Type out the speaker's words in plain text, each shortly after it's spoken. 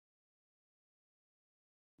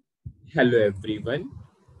Hello everyone.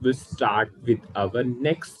 We'll start with our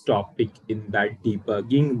next topic in the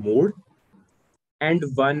debugging mode and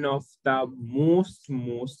one of the most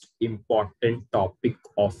important topic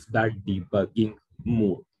of the debugging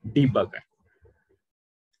mode. Debugger.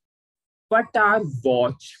 What are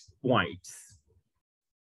watch points?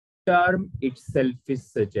 Term itself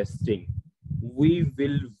is suggesting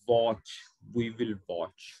watch, we will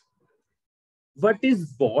watch. What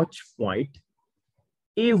is watch point?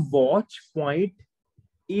 A watch point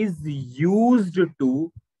is used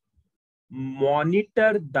to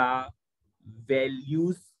monitor the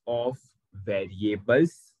values of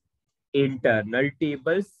variables, internal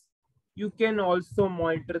tables. You can also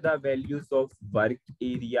monitor the values of work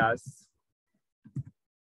areas.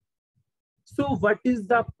 So what is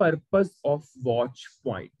the purpose of watch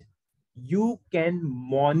point? You can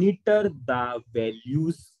monitor the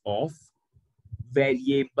values of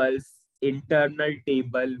variables, internal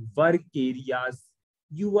table, work areas.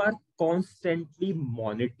 You are constantly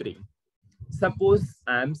monitoring. Suppose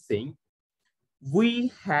I'm saying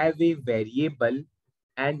we have a variable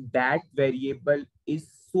and that variable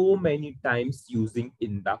is so many times using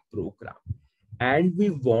in the program. And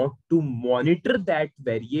we want to monitor that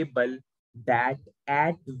variable that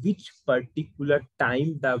at which particular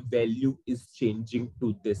time the value is changing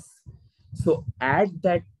to this. So at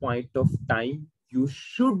that point of time, you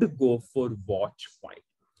should go for watch point.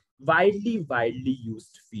 Widely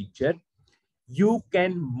used feature. You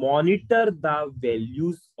can monitor the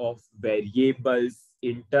values of variables,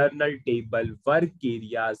 internal table, work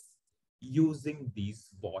areas using these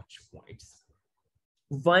watch points.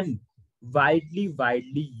 One widely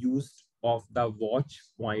used of the watch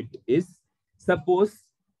point is, suppose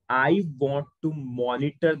I want to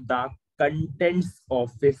monitor the contents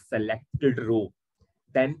of a selected row,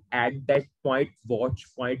 then at that point, watch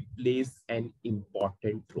point plays an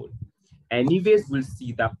important role. Anyways, we'll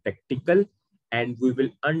see the practical and we will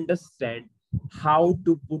understand how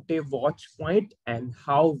to put a watch point and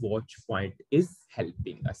how watch point is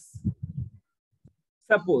helping us.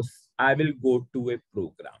 Suppose I will go to a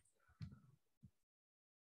program.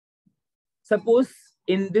 Suppose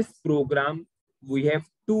in this program, we have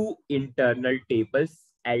two internal tables,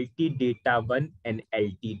 LT data 1 and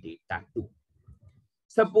LT data 2.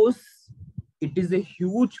 Suppose it is a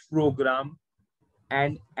huge program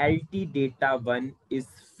and LT data 1 is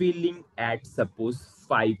filling at suppose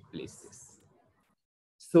 5 places.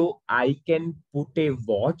 So I can put a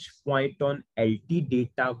watch point on LT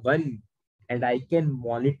data 1 and I can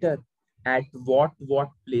monitor at what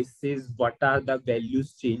places, what are the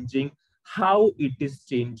values changing, how it is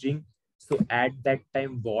changing. So at that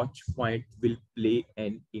time, watch point will play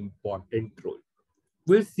an important role.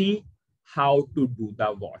 We'll see how to do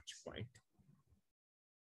the watch point.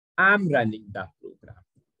 I'm running the program.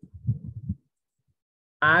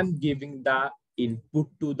 I'm giving the input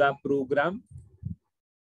to the program.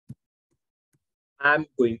 I'm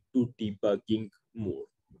going to debugging mode.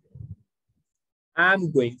 I'm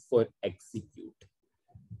going for execute.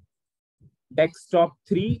 Desktop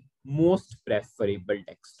 3, most preferable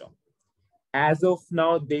desktop. As of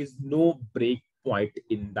now, there's no breakpoint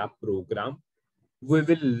in the program. We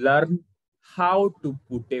will learn how to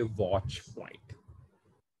put a watch point.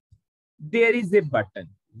 There is a button,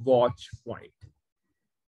 watch point.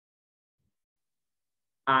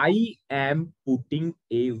 I am putting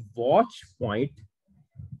a watch point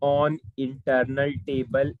on internal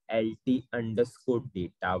table LT underscore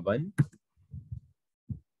data 1.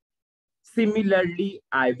 Similarly,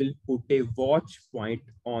 I will put a watch point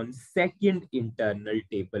on second internal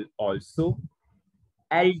table also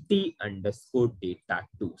LT underscore data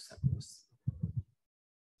 2 suppose.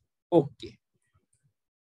 Okay.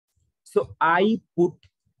 So I put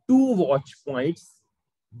two watch points,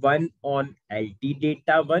 one on LT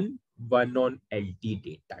data 1, one on LT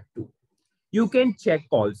data 2. You can check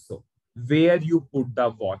also where you put the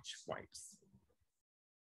watch points.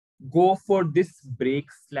 Go for this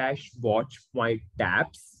break/watch point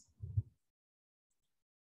tabs.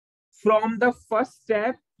 From the first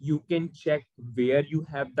tab, you can check where you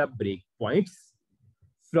have the breakpoints.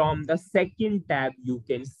 From the second tab, you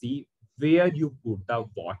can see where you put the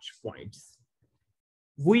watch points.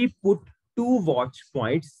 We put two watch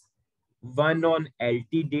points, one on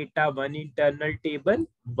LT data 1 internal table,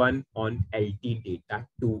 one on LT data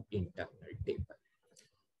 2 internal table.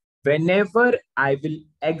 Whenever I will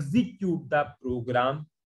execute the program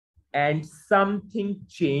and something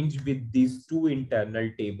change with these two internal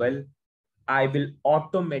table, I will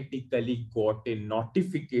automatically got a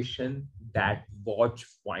notification that watch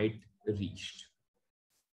point reached.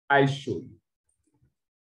 I'll show you.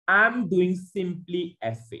 I'm doing simply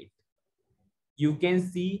F8. you can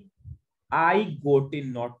see I got a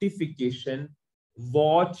notification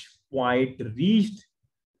watch point reached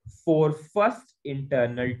for first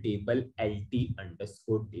internal table LT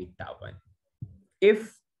underscore data one.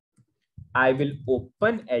 If I will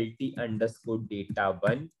open LT underscore data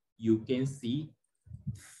one, you can see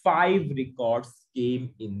 5 records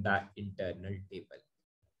came in the internal table.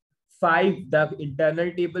 The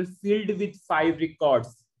internal table filled with 5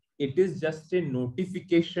 records. It is just a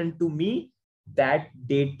notification to me that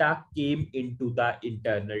data came into the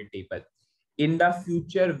internal table. In the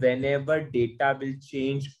future, whenever data will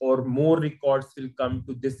change or more records will come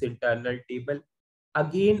to this internal table,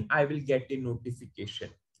 again, I will get a notification.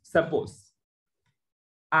 Suppose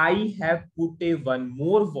I have put a one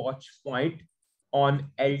more watch point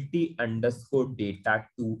on LT underscore data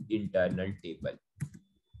to internal table.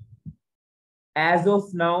 As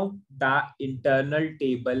of now, the internal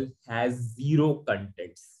table has 0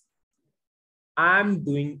 contents. I'm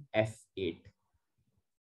doing F8.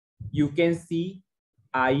 You can see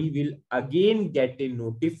I will again get a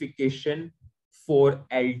notification for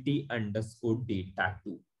LT underscore data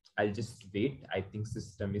 2. I'll just wait. I think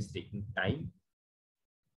system is taking time.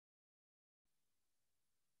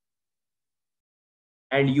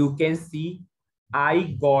 And you can see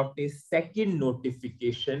I got a second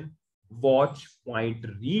notification, watch point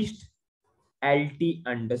reached LT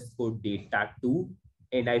underscore data 2.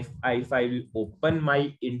 And if I will open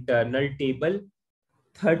my internal table,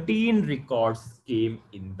 13 records came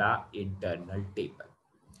in the internal table.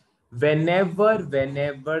 Whenever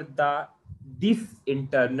this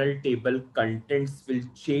internal table contents will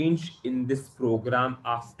change in this program,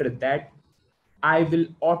 after that, I will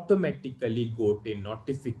automatically got a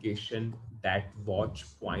notification that watch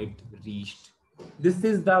point reached. This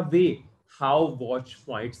is the way how watch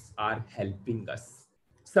points are helping us.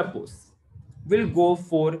 Suppose we'll go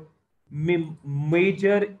for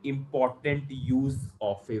major important use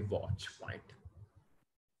of a watch point.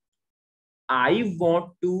 I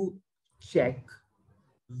want to check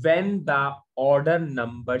when the order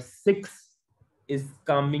number 6 is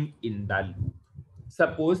coming in the loop.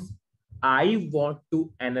 Suppose I want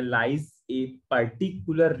to analyze a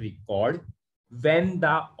particular record when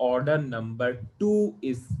the order number 2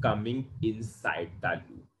 is coming inside the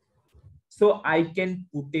loop. So I can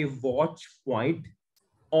put a watch point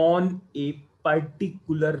on a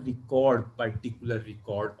particular record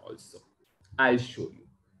also. I'll show you.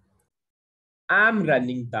 I'm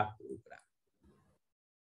running the program.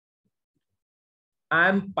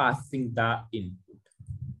 I'm passing the input.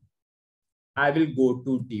 I will go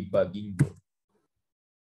to debugging mode.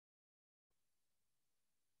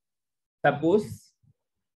 Suppose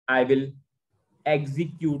I will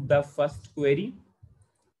execute the first query.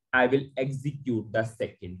 I will execute the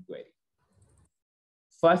second query.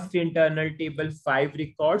 First internal table 5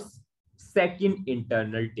 records, second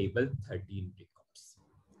internal table 13 records.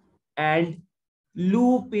 And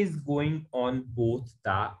loop is going on both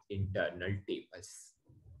the internal tables.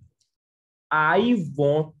 I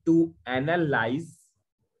want to analyze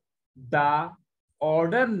the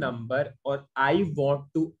order number, or I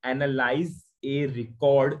want to analyze a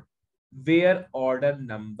record where order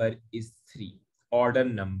number is 3. Order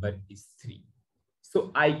number is 3.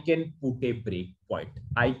 So I can put a breakpoint.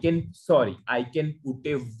 I can put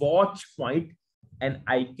a watch point, and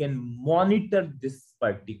I can monitor this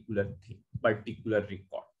particular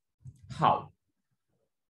record. How?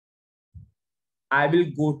 I will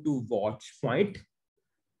go to watch point.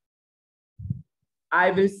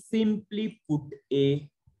 I will simply put a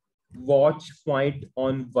watch point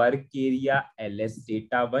on work area ls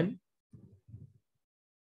data 1,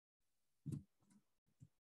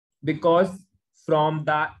 because from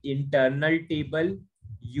the internal table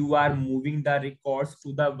you are moving the records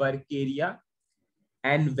to the work area,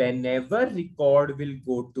 and whenever record will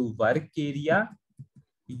go to work area,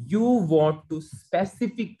 you want to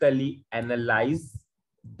specifically analyze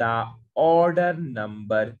the order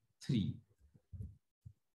number 3.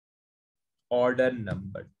 Order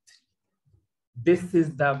number 3. This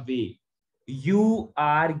is the way you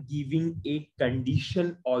are giving a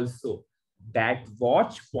condition also that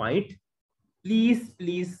watch point, please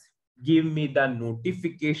give me the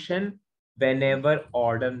notification whenever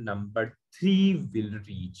order number 3 will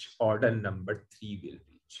reach. Order number 3 will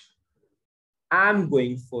reach. I'm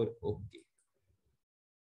going for OK.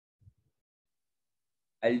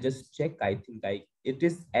 I'll just check. I think it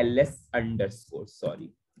is ls underscore,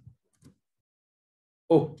 sorry.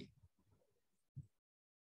 Okay.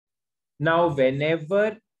 Now,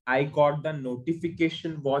 whenever I got the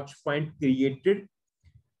notification watch point created,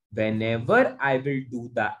 whenever I will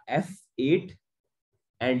do the F8,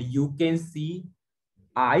 and you can see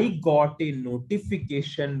I got a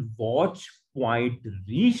notification watch point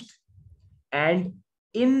reached, and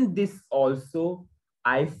in this also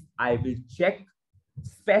I will check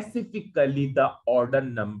specifically the order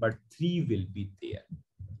number 3 will be there.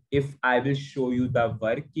 If I will show you the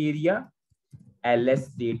work area ls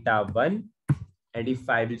data 1, and if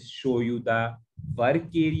I will show you the work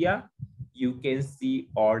area, you can see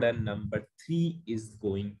order number 3 is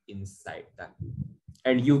going inside the loop.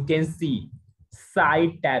 And you can see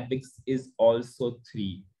site tabix is also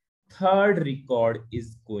 3. Third record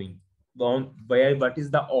is going on. Where what is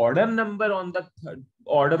the order number on the third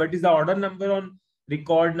order? What is the order number on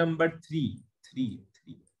record number 3? 3,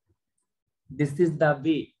 3. This is the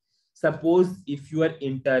way. Suppose if your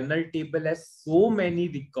internal table has so many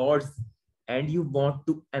records and you want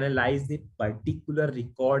to analyze a particular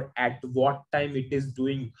record, at what time it is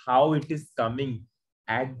doing, how it is coming,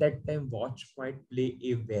 at that time Watchpoint play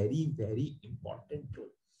a very, very important role,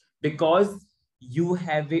 because you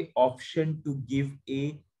have a option to give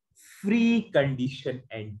a free condition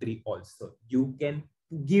entry also. You can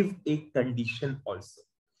give a condition also.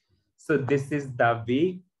 So this is the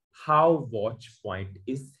way how Watchpoint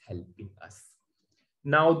is helping us.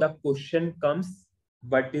 Now the question comes,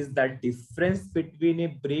 what is the difference between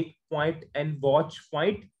a breakpoint and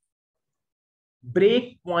Watchpoint?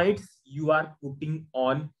 Breakpoints you are putting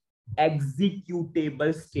on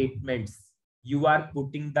executable statements. You are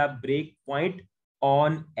putting the breakpoint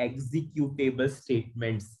on executable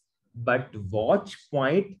statements. But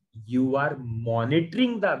Watchpoint, you are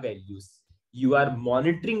monitoring the values. You are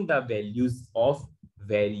monitoring the values of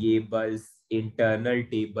variables, internal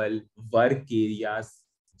table, work areas.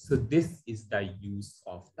 So this is the use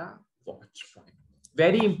of the Watchpoint.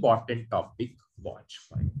 Very important topic,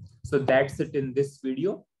 Watchpoint. So that's it in this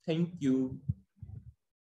video. Thank you.